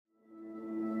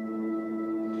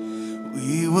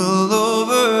We will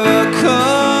overcome.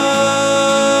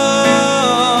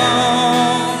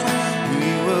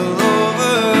 We will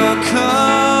overcome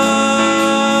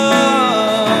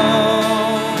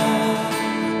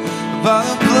by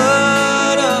the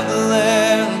blood of the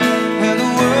Lamb and the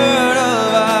word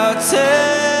of our testimony.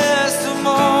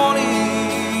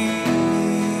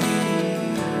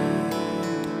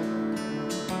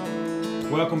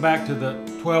 Welcome back to the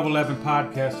 1211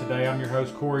 podcast today. I'm your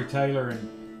host, Corey Taylor,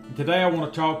 and today I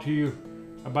want to talk to you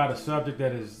about a subject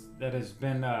that has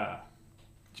been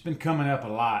it's been coming up a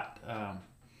lot.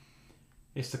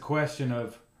 It's the question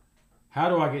of how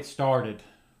do I get started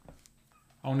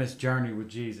on this journey with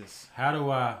Jesus? How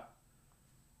do I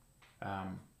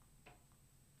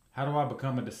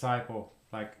become a disciple?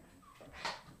 Like,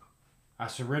 I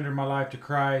surrendered my life to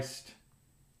Christ,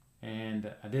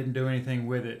 and I didn't do anything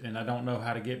with it, and I don't know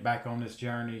how to get back on this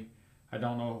journey. I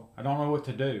don't know what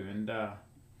to do, and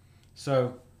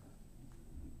so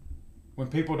when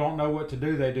people don't know what to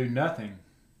do, they do nothing.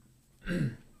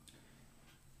 And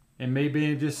me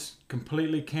being just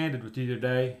completely candid with you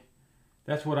today,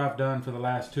 that's what I've done for the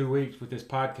last 2 weeks with this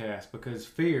podcast, because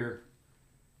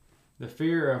the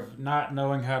fear of not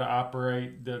knowing how to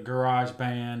operate the garage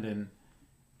band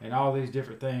and all these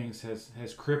different things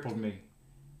has crippled me.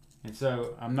 And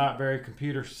so I'm not very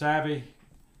computer savvy.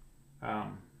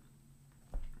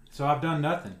 So I've done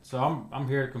nothing. So I'm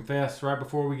here to confess right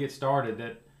before we get started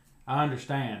that I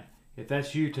understand. If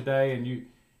that's you today and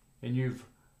you've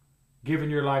given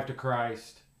your life to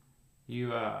Christ,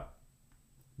 you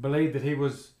believe that He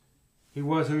was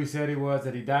who He said He was,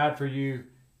 that He died for you,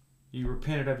 you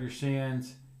repented of your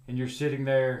sins, and you're sitting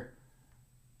there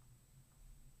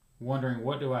wondering,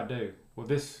 what do I do? Well,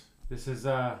 this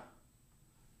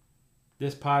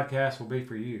podcast will be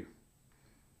for you.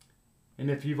 And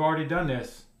if you've already done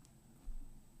this,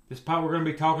 we're going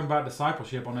to be talking about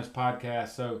discipleship on this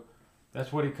podcast. So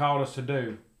that's what He called us to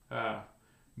do.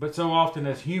 But so often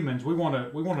as humans, we want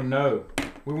to know.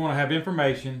 We want to have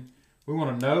information. We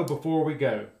want to know before we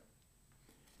go.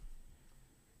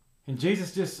 And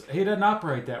Jesus He doesn't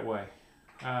operate that way.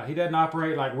 He doesn't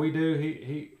operate like we do.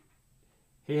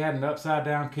 He had an upside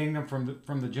down kingdom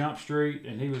from the jump street,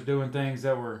 and He was doing things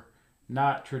that were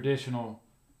not traditional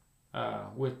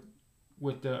with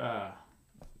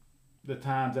the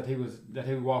times that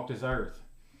he walked this earth.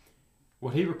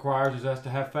 What He requires is us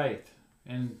to have faith.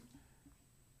 And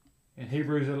in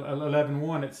Hebrews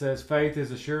 11:1 it says, faith is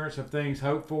assurance of things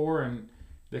hoped for and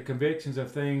the convictions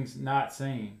of things not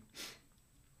seen.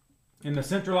 In the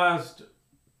centralized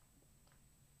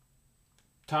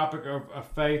topic of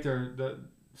faith,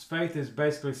 faith is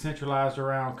basically centralized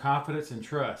around confidence and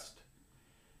trust.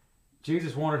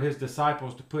 Jesus wanted His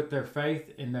disciples to put their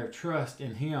faith and their trust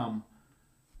in Him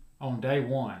on day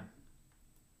one.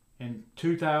 And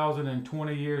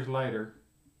 2,020 years later,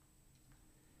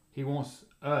 He wants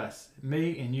us,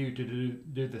 me and you, to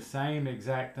do the same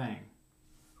exact thing.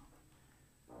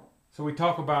 So we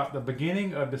talk about the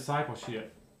beginning of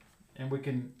discipleship, and we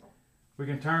can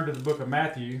turn to the book of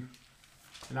Matthew,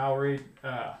 and I'll read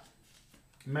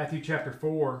Matthew chapter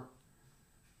 4,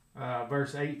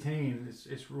 verse 18.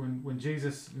 It's when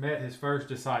Jesus met His first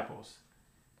disciples.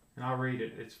 And I'll read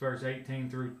it. It's verse 18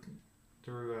 through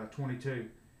 22.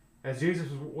 As Jesus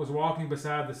was walking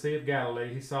beside the Sea of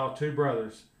Galilee, He saw two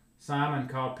brothers, Simon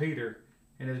called Peter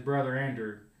and his brother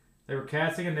Andrew. They were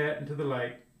casting a net into the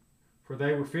lake, for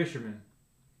they were fishermen.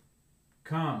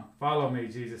 Come, follow me,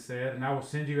 Jesus said, and I will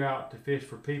send you out to fish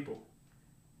for people.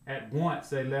 At once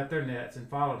they left their nets and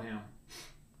followed Him.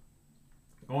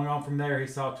 Going on from there, He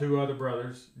saw two other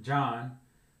brothers, John,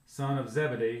 son of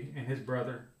Zebedee, and his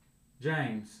brother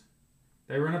James.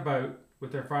 They were in a boat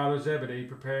with their father Zebedee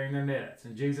preparing their nets,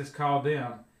 and Jesus called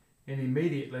them, and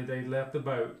immediately they left the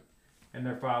boat and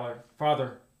their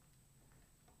father.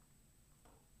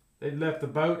 They left the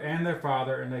boat and their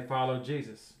father, and they followed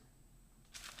Jesus.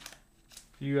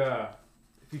 If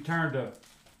you turn to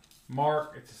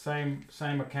Mark, it's the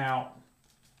same account.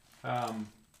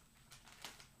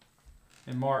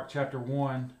 In Mark chapter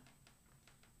 1.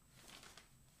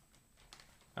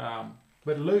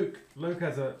 But Luke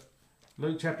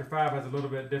chapter 5 has a little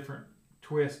bit different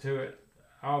twist to it.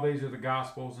 All these are the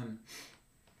Gospels, and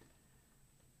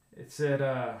it said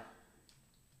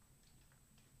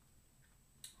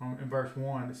in verse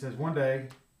 1, it says, one day,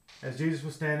 as Jesus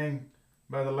was standing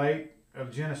by the lake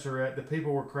of Gennesaret, the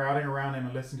people were crowding around Him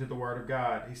and listening to the word of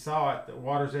God. He saw at the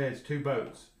water's edge two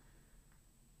boats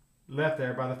left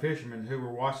there by the fishermen who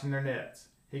were washing their nets.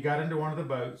 He got into one of the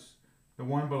boats, the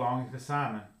one belonging to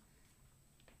Simon,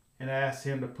 and asked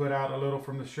him to put out a little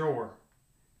from the shore.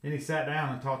 Then he sat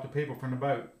down and taught the people from the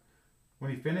boat. When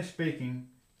he finished speaking,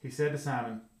 he said to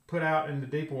Simon, "Put out into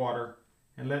deep water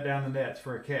and let down the nets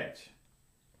for a catch."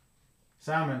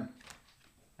 Simon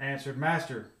answered,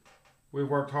 "Master, we've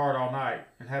worked hard all night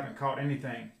and haven't caught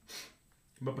anything.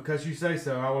 But because you say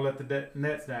so, I will let the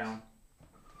nets down."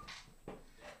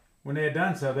 When they had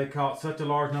done so, they caught such a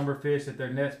large number of fish that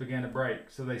their nets began to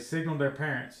break. So they signaled their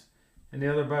parents in the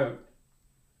other boat.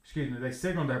 They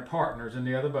signaled their partners in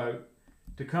the other boat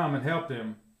to come and help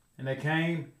them. And they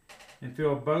came and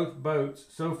filled both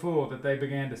boats so full that they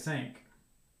began to sink.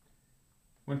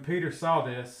 When Peter saw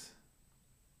this,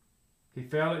 he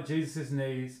fell at Jesus'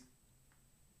 knees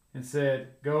and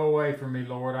said, "Go away from me,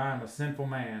 Lord, I am a sinful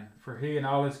man." For he and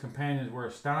all his companions were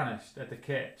astonished at the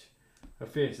catch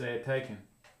of fish they had taken.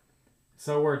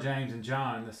 So were James and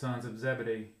John, the sons of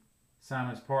Zebedee,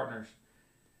 Simon's partners.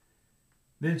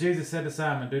 Then Jesus said to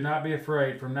Simon, "Do not be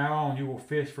afraid. From now on you will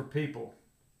fish for people."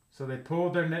 So they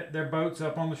pulled their boats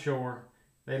up on the shore.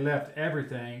 They left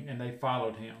everything and they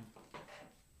followed him.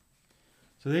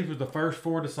 So these were the first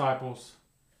 4 disciples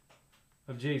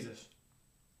of Jesus.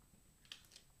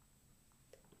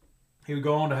 He would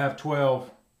go on to have 12,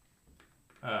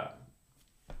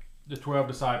 the 12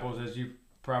 disciples, as you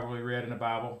probably read in the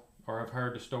Bible or have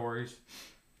heard the stories.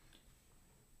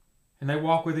 And they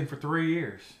walked with him for 3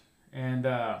 years. And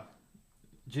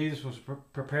Jesus was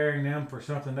preparing them for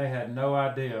something they had no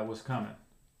idea was coming.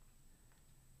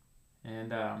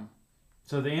 And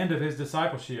so the end of his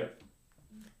discipleship,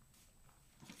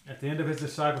 at the end of his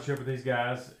discipleship with these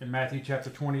guys, in Matthew chapter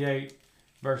 28,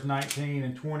 verse 19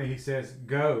 and 20, he says,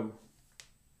 "Go."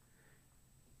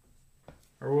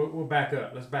 Or we'll back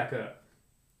up. Let's back up.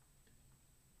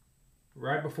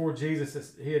 Right before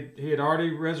Jesus, he had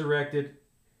already resurrected.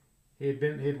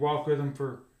 He'd walked with them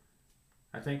for,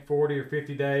 I think, 40 or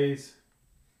 50 days.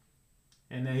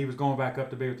 And then he was going back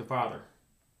up to be with the Father.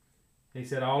 He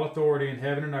said, "All authority in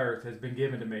heaven and earth has been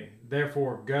given to me.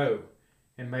 Therefore, go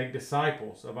and make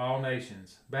disciples of all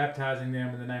nations, baptizing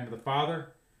them in the name of the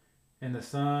Father and the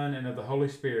Son and of the Holy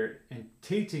Spirit, and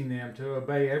teaching them to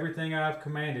obey everything I have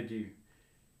commanded you.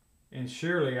 And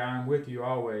surely I am with you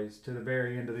always to the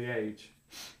very end of the age."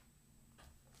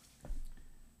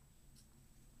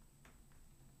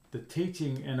 The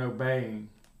teaching and obeying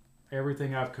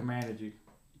everything I've commanded you.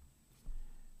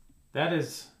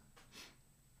 That's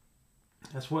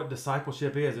what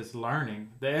discipleship is. It's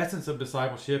learning. The essence of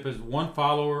discipleship is one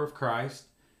follower of Christ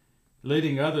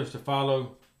leading others to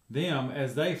follow them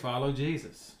as they follow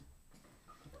Jesus.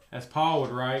 As Paul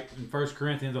would write in 1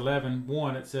 Corinthians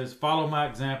 11:1, it says, "Follow my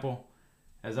example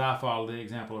as I follow the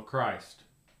example of Christ."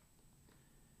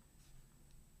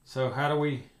 So how do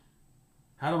we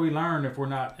learn if we're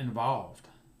not involved?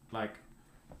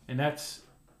 And I've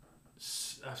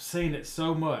seen it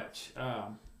so much.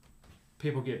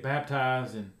 People get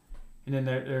baptized and then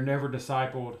they're never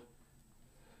discipled,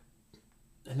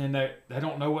 and then they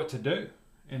don't know what to do.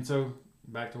 And so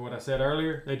back to what I said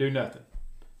earlier, they do nothing.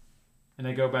 And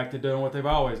they go back to doing what they've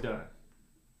always done.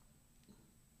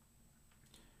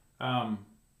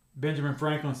 Benjamin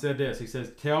Franklin said this. He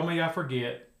says, "Tell me I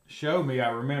forget, show me I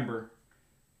remember,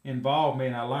 involve me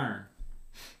and I learn."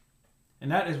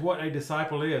 And that is what a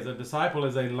disciple is. A disciple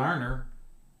is a learner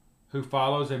who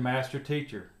follows a master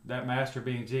teacher, that master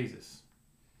being Jesus.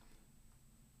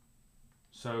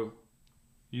 So,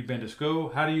 you've been to school.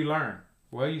 How do you learn?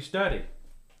 Well, you study.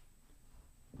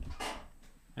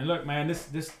 And look, man,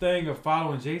 this thing of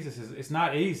following Jesus it's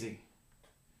not easy.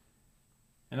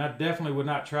 And I definitely would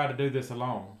not try to do this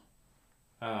alone.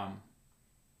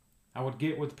 I would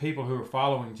get with people who are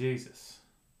following Jesus.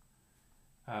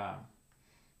 That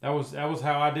was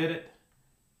how I did it.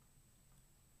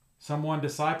 Someone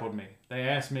discipled me. They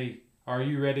asked me, "Are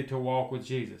you ready to walk with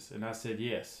Jesus?" And I said,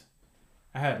 "Yes."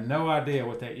 I had no idea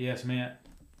what that yes meant.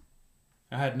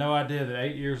 I had no idea that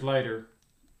 8 years later,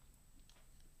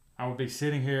 I would be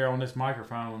sitting here on this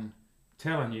microphone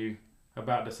telling you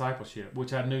about discipleship,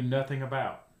 which I knew nothing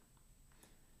about.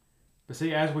 But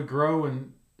see, as we grow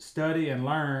and study and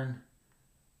learn,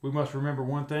 we must remember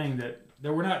one thing, that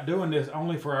we're not doing this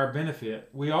only for our benefit.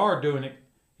 We are doing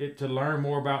it to learn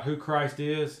more about who Christ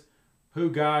is, who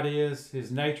God is,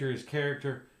 His nature, His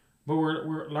character. But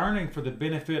we're learning for the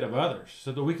benefit of others,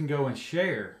 so that we can go and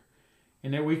share,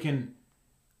 and that we can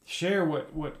share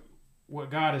what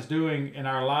God is doing in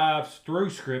our lives through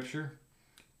Scripture,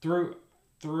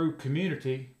 through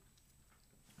community.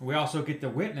 We also get to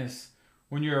witness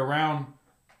when you're around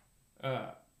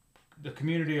the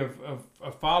community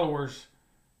of followers.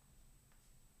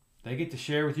 They get to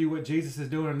share with you what Jesus is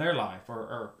doing in their life,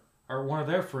 or one of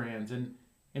their friends, and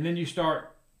then you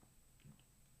start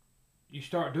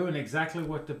doing exactly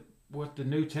what what the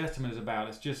New Testament is about.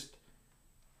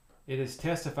 It is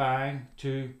testifying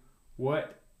to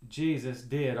what Jesus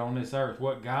did on this earth,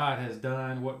 what God has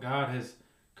done, what God has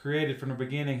created from the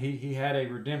beginning. He had a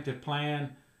redemptive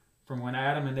plan from when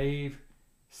Adam and Eve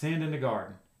sinned in the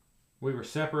garden. We were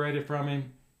separated from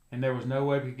him, and there was no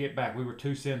way we could get back. We were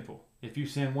too sinful. If you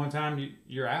sin one time,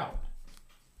 you're out.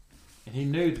 And he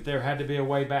knew that there had to be a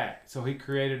way back. So he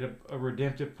created a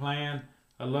redemptive plan,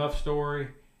 a love story.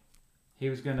 He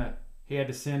had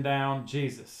to send down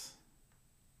Jesus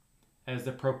as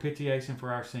the propitiation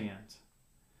for our sins,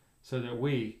 so that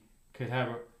we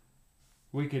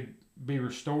could be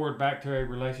restored back to a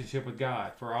relationship with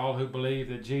God, for all who believe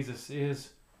that Jesus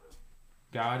is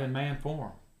God in man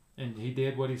form. And he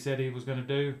did what he said he was going to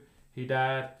do. He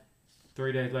died.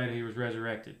 3 days later, he was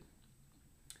resurrected.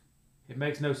 It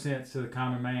makes no sense to the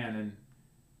common man, and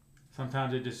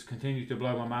sometimes it just continues to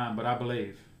blow my mind, but I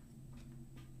believe.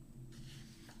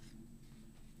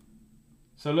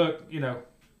 So look,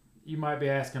 you might be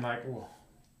asking, like, well,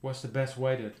 what's the best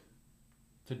way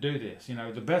to do this?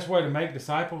 The best way to make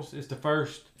disciples is to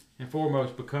first and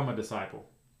foremost become a disciple.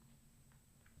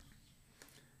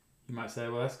 You might say,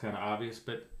 well, that's kind of obvious,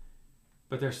 but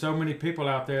there's so many people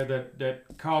out there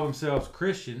that call themselves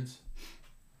Christians,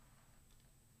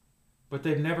 but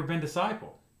they've never been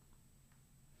discipled.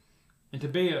 And to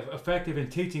be effective in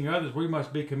teaching others, we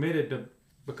must be committed to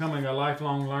becoming a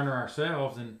lifelong learner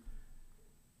ourselves. And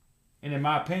in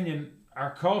my opinion,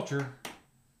 our culture,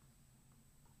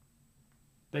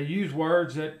 they use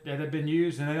words that have been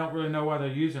used, and they don't really know why they're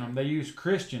using them. They use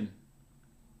Christian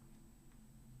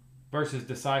versus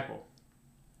disciple.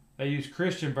 They use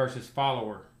Christian versus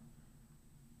follower.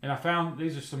 And I found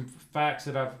these are some facts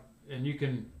and you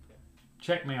can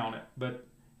check me on it, but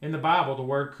in the Bible, the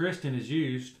word Christian is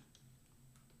used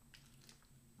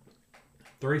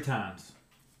 3 times.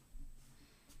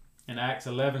 In Acts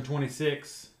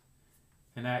 11:26,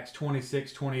 in Acts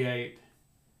 26:28,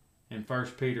 in 1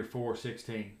 Peter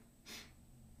 4:16.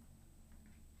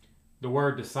 The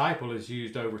word disciple is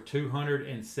used over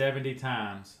 270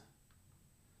 times.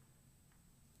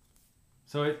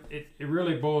 So it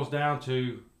really boils down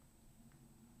to,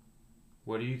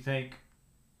 what do you think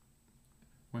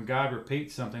when God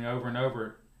repeats something over and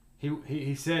over?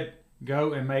 He said,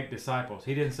 go and make disciples.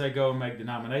 He didn't say go and make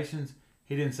denominations.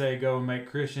 He didn't say go and make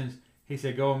Christians. He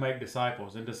said go and make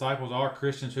disciples. And disciples are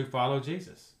Christians who follow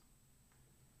Jesus.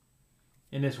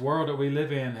 In this world that we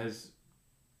live in,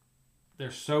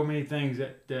 there's so many things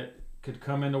that could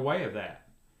come in the way of that.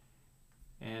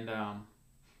 And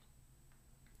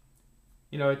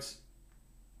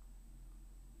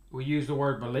we use the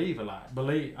word believe a lot.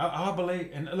 Believe. I believe,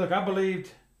 and look, I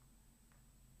believed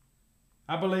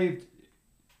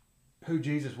who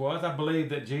Jesus was. I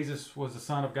believed that Jesus was the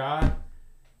Son of God.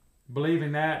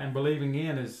 Believing that and believing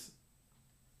in is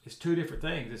two different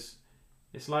things.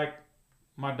 It's like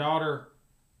my daughter,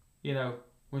 when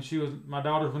they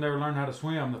were learning how to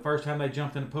swim, the first time they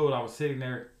jumped in the pool, I was sitting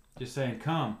there just saying,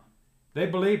 come. They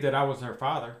believed that I was their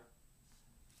father.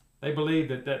 They believed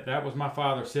that was my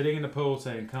father sitting in the pool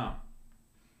saying, come.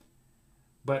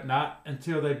 But not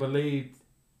until they believed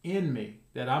in me,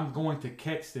 that I'm going to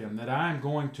catch them, that I'm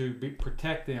going to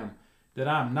protect them, that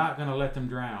I'm not going to let them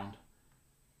drown.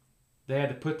 They had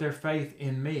to put their faith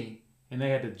in me, and they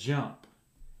had to jump.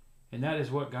 And that is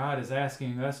what God is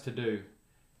asking us to do,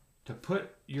 to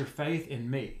put your faith in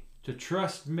me, to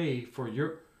trust me for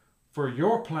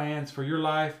your plans, for your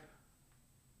life.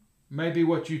 Maybe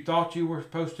what you thought you were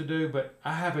supposed to do, but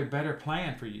I have a better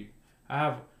plan for you.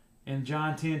 In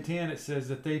John 10:10, it says,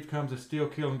 the thief comes to steal,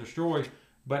 kill, and destroy,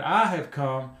 but I have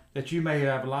come that you may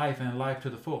have life and life to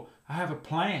the full. I have a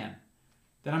plan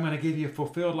that I'm going to give you a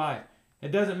fulfilled life.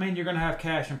 It doesn't mean you're going to have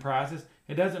cash and prizes.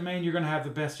 It doesn't mean you're going to have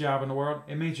the best job in the world.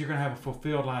 It means you're going to have a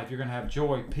fulfilled life. You're going to have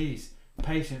joy, peace,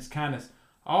 patience, kindness,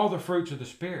 all the fruits of the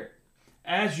Spirit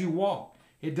as you walk.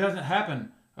 It doesn't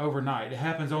happen overnight. It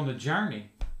happens on the journey.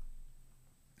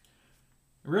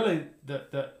 Really,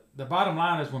 the bottom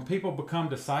line is when people become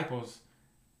disciples,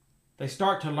 they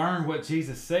start to learn what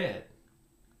Jesus said.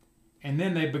 And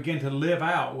then they begin to live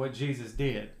out what Jesus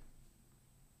did.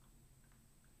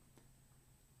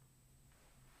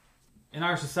 In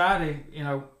our society,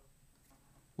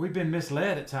 we've been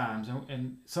misled at times.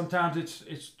 And sometimes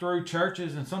it's through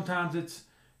churches, and sometimes it's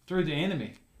through the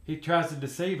enemy. He tries to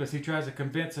deceive us. He tries to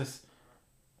convince us,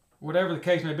 whatever the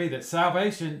case may be, that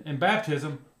salvation and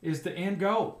baptism is the end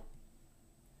goal.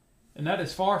 And that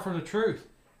is far from the truth.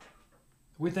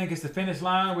 We think it's the finish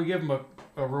line. We give them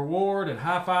a reward and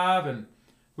high five, and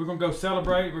we're going to go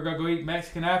celebrate. We're going to go eat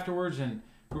Mexican afterwards, and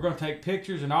we're going to take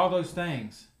pictures and all those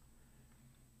things.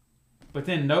 But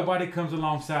then nobody comes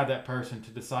alongside that person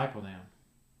to disciple them.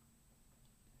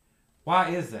 Why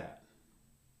is that?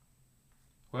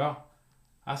 Well,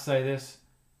 I say this.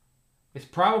 It's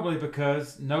probably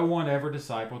because no one ever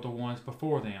discipled the ones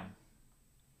before them.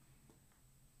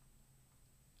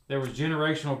 There was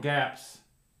generational gaps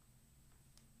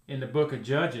in the book of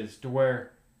Judges to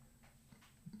where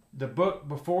the book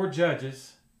before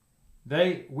Judges,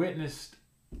 they witnessed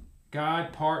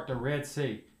God part the Red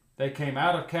Sea. They came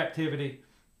out of captivity.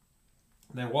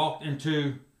 They walked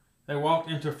into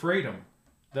freedom.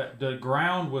 The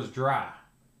ground was dry.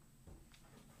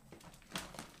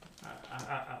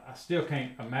 I still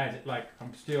can't imagine. Like,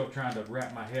 I'm still trying to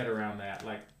wrap my head around that.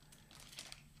 Like,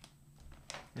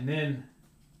 and then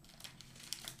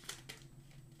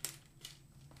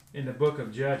in the book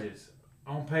of Judges,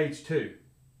 on page 2,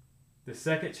 the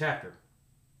second chapter,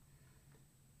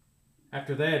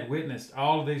 after they had witnessed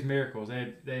all of these miracles,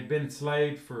 they had been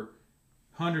enslaved for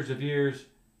hundreds of years,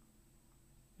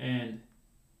 and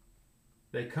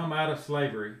they come out of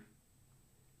slavery.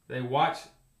 They watch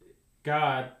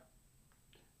God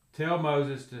tell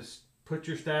Moses to put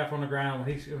your staff on the ground.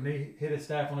 When he hit his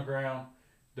staff on the ground,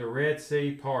 the Red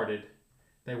Sea parted.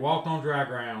 They walked on dry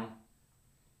ground.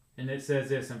 And it says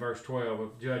this in verse 12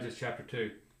 of Judges chapter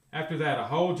 2. After that, a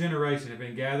whole generation had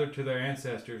been gathered to their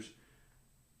ancestors.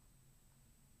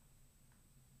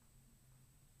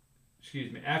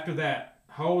 After that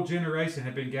whole generation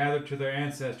had been gathered to their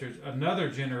ancestors, another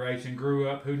generation grew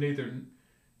up who neither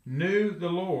knew the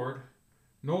Lord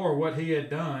nor what he had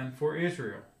done for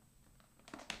Israel.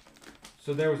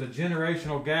 So there was a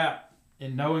generational gap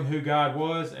in knowing who God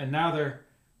was, and now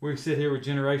we sit here with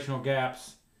generational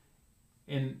gaps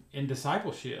in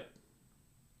discipleship.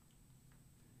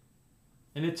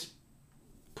 And it's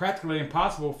practically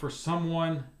impossible for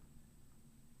someone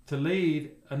to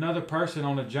lead another person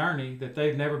on a journey that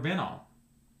they've never been on.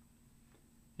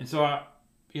 And so I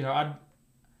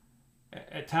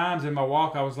at times in my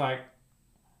walk, I was like,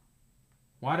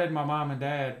 why did my mom and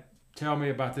dad tell me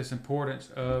about this importance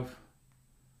of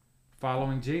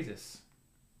following Jesus?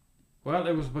 Well,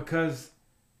 it was because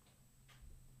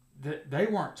they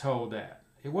weren't told that.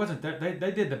 It wasn't that.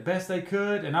 They did the best they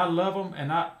could, and I love them,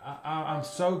 and I'm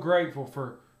so grateful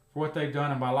for what they've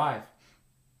done in my life.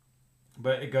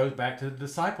 But it goes back to the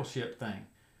discipleship thing.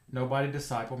 Nobody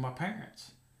discipled my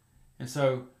parents. And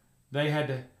so they had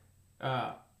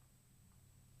to,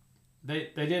 they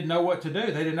didn't know what to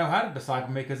do. They didn't know how to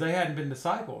disciple me because they hadn't been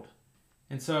discipled.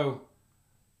 And so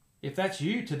if that's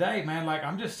you today, man, like,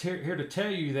 I'm just here to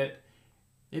tell you that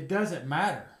it doesn't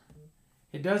matter.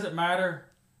 It doesn't matter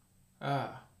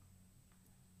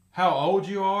how old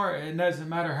you are. It doesn't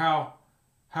matter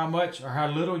how much or how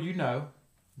little you know.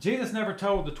 Jesus never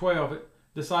told the 12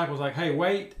 disciples, like, hey,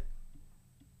 wait,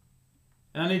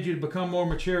 and I need you to become more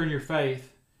mature in your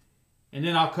faith, and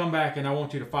then I'll come back and I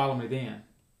want you to follow me then.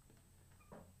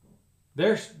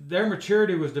 Their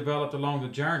maturity was developed along the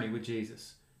journey with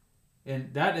Jesus.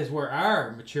 And that is where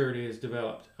our maturity is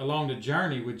developed, along the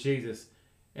journey with Jesus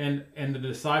and the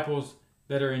disciples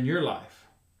that are in your life.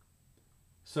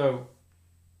 So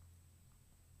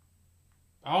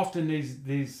often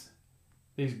these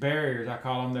barriers, I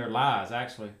call them, they're lies,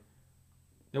 actually,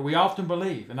 that we often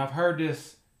believe. And I've heard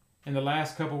this in the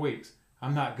last couple of weeks.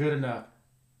 I'm not good enough.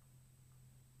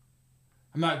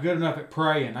 I'm not good enough at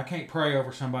praying. I can't pray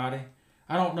over somebody.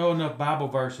 I don't know enough Bible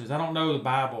verses. I don't know the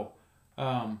Bible.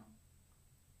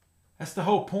 That's the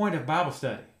whole point of Bible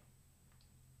study,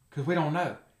 because we don't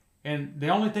know. And the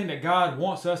only thing that God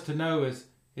wants us to know is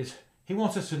He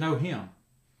wants us to know Him.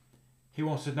 He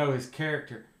wants to know His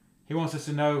character. He wants us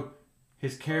to know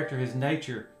His character, His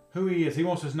nature, who He is. He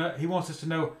wants us to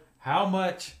know how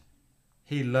much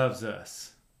He loves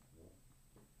us.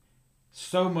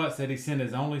 So much that He sent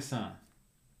His only Son.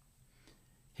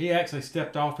 He actually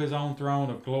stepped off His own throne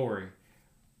of glory,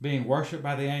 being worshipped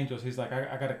by the angels. He's like,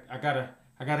 I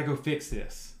gotta go fix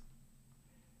this.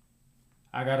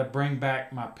 I gotta bring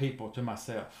back my people to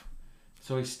myself.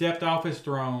 So He stepped off His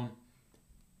throne,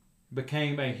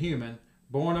 became a human,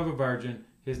 born of a virgin.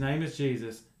 His name is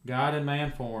Jesus, God in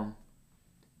man form,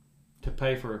 to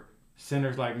pay for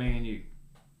sinners like me and you.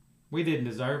 We didn't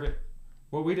deserve it.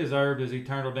 What we deserved is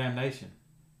eternal damnation.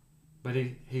 But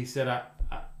He said,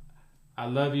 I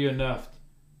love you enough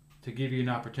to give you an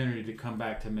opportunity to come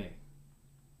back to me.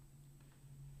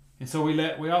 And so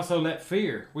we also let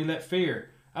fear. We let fear.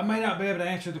 I may not be able to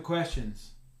answer the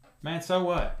questions. Man, so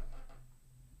what?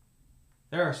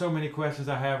 There are so many questions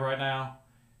I have right now,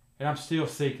 and I'm still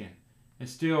seeking. And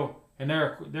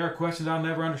there are questions I'll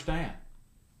never understand.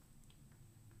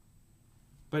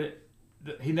 But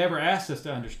He never asked us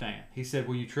to understand. He said,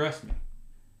 will you trust me?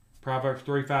 Proverbs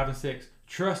 3, 5, and 6.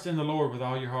 Trust in the Lord with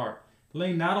all your heart.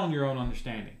 Lean not on your own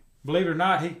understanding. Believe it or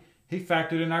not, he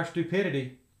factored in our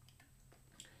stupidity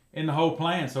in the whole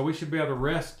plan. So we should be able to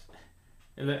rest,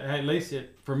 at least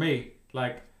for me,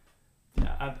 like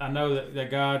I know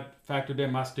that God factored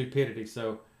in my stupidity.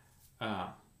 So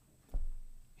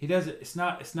he does it. It's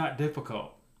not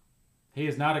difficult. He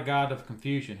is not a God of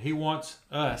confusion. He wants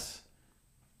us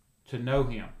to know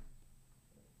him.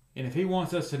 And if he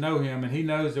wants us to know him, and he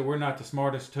knows that we're not the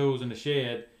smartest tools in the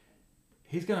shed,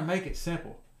 he's going to make it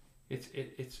simple.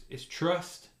 It's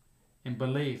trust and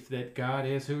belief that God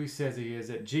is who he says he is,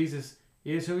 that Jesus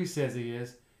is who he says he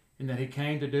is, and that he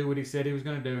came to do what he said he was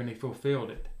going to do, and he fulfilled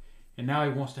it. And now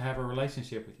he wants to have a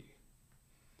relationship with you.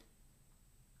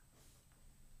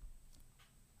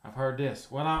 I've heard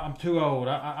this. Well, I'm too old.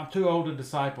 I'm too old to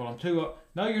disciple. I'm too old.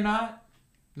 No, you're not.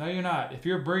 No, you're not. If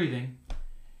you're breathing,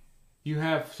 you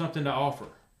have something to offer.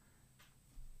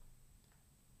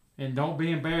 And don't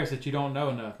be embarrassed that you don't know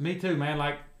enough. Me too, man.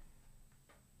 Like,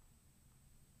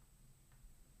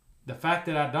 the fact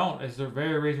that I don't is the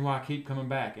very reason why I keep coming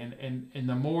back. And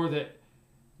the more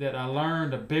that I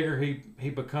learn, the bigger he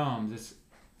becomes.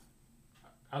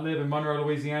 I live in Monroe,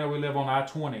 Louisiana. We live on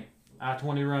I-20.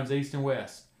 I-20 runs east and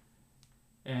west.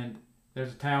 And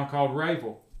there's a town called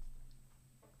Rayville.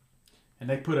 And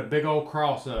they put a big old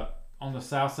cross up on the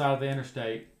south side of the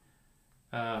interstate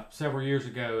several years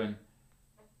ago.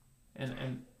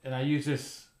 And I use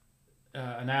this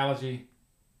analogy.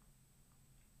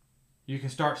 You can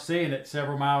start seeing it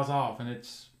several miles off, and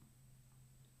it's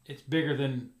bigger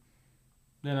than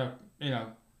a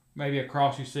maybe a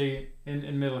cross you see in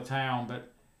the middle of town.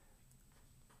 But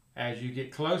as you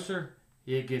get closer,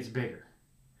 it gets bigger.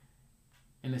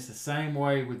 And it's the same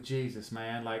way with Jesus,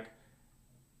 man. Like,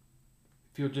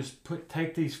 if you'll just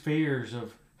take these fears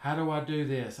of, how do I do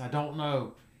this? I don't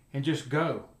know. And just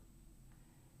go.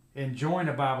 And join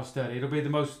a Bible study. It'll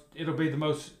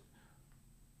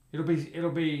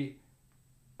be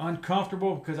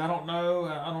uncomfortable because I don't know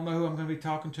who I'm going to be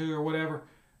talking to or whatever,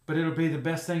 but it'll be the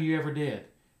best thing you ever did.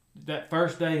 That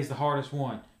first day is the hardest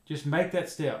one. Just make that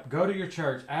step. Go to your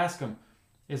church. Ask them,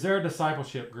 is there a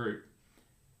discipleship group?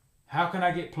 How can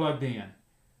I get plugged in?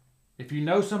 If you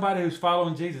know somebody who's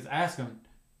following Jesus, ask them,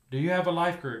 do you have a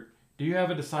life group? Do you have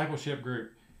a discipleship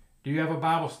group? Do you have a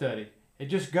Bible study? And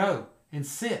just go and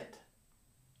sit.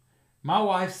 My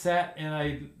wife sat in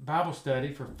a Bible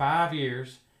study for 5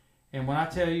 years, and when I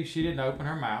tell you she didn't open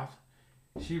her mouth,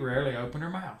 she rarely opened her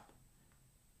mouth.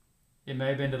 It may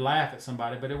have been to laugh at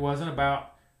somebody, but it was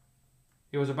about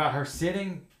her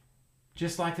sitting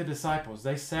just like the disciples.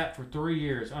 They sat for 3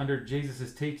 years under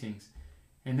Jesus' teachings.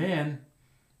 And then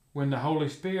when the Holy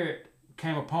Spirit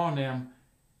came upon them,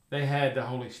 they had the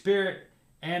Holy Spirit,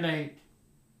 and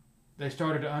they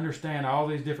started to understand all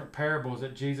these different parables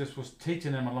that Jesus was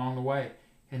teaching them along the way.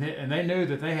 And they knew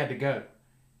that they had to go.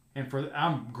 And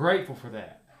I'm grateful for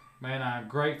that. Man, I'm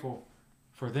grateful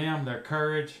for them, their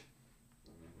courage.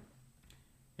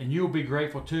 And you'll be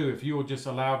grateful too if you will just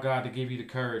allow God to give you the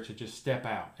courage to just step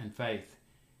out in faith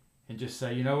and just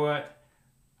say, you know what?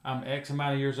 I'm X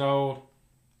amount of years old.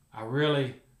 I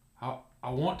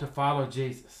want to follow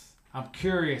Jesus. I'm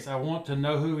curious. I want to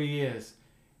know who he is.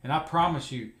 And I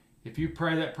promise you, if you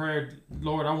pray that prayer,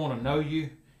 Lord, I want to know you,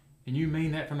 and you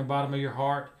mean that from the bottom of your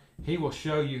heart, he will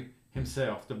show you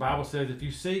himself. The Bible says if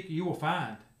you seek, you will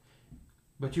find.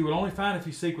 But you will only find if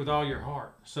you seek with all your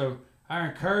heart. So I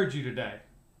encourage you today,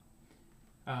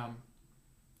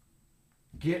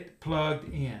 get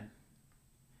plugged in.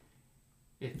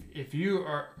 If you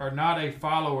are not a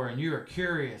follower and you are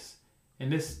curious, and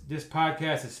this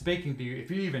podcast is speaking to you,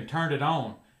 if you even turned it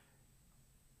on,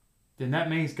 then that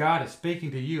means God is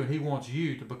speaking to you, and he wants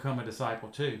you to become a disciple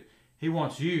too. He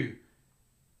wants to use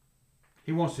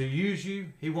you.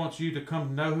 He wants you to come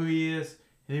to know who he is,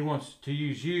 and he wants to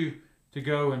use you to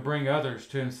go and bring others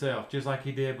to himself, just like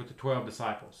he did with the 12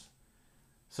 disciples.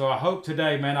 So I hope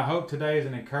today is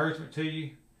an encouragement to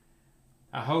you.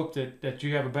 I hope that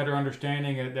you have a better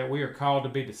understanding that we are called to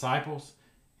be disciples,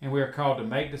 and we are called to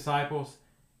make disciples,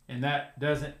 and that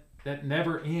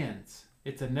never ends.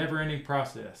 It's a never-ending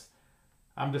process.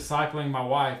 I'm discipling my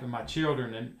wife and my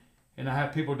children, and I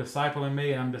have people discipling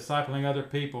me, and I'm discipling other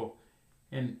people,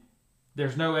 and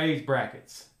there's no age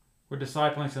brackets. We're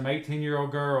discipling some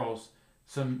 18-year-old girls,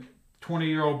 some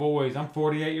 20-year-old boys. I'm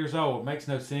 48 years old. Makes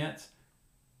no sense.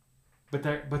 But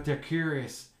they're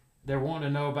curious. They're wanting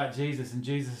to know about Jesus, and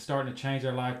Jesus is starting to change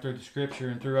their life through the scripture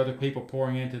and through other people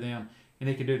pouring into them, and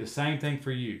he can do the same thing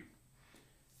for you.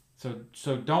 So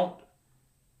don't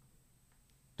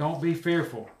be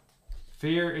fearful.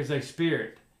 Fear is a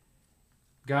spirit.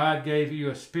 God gave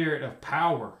you a spirit of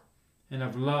power and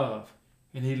of love,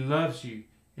 and He loves you,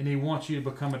 and He wants you to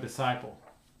become a disciple.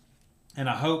 And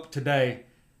I hope today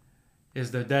is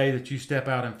the day that you step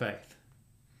out in faith.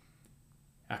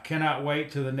 I cannot wait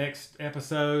till the next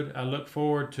episode. I look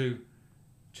forward to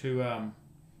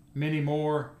many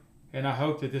more, and I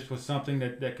hope that this was something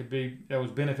that was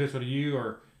beneficial to you,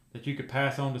 or that you could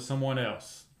pass on to someone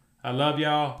else. I love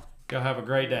y'all. Y'all have a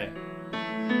great day.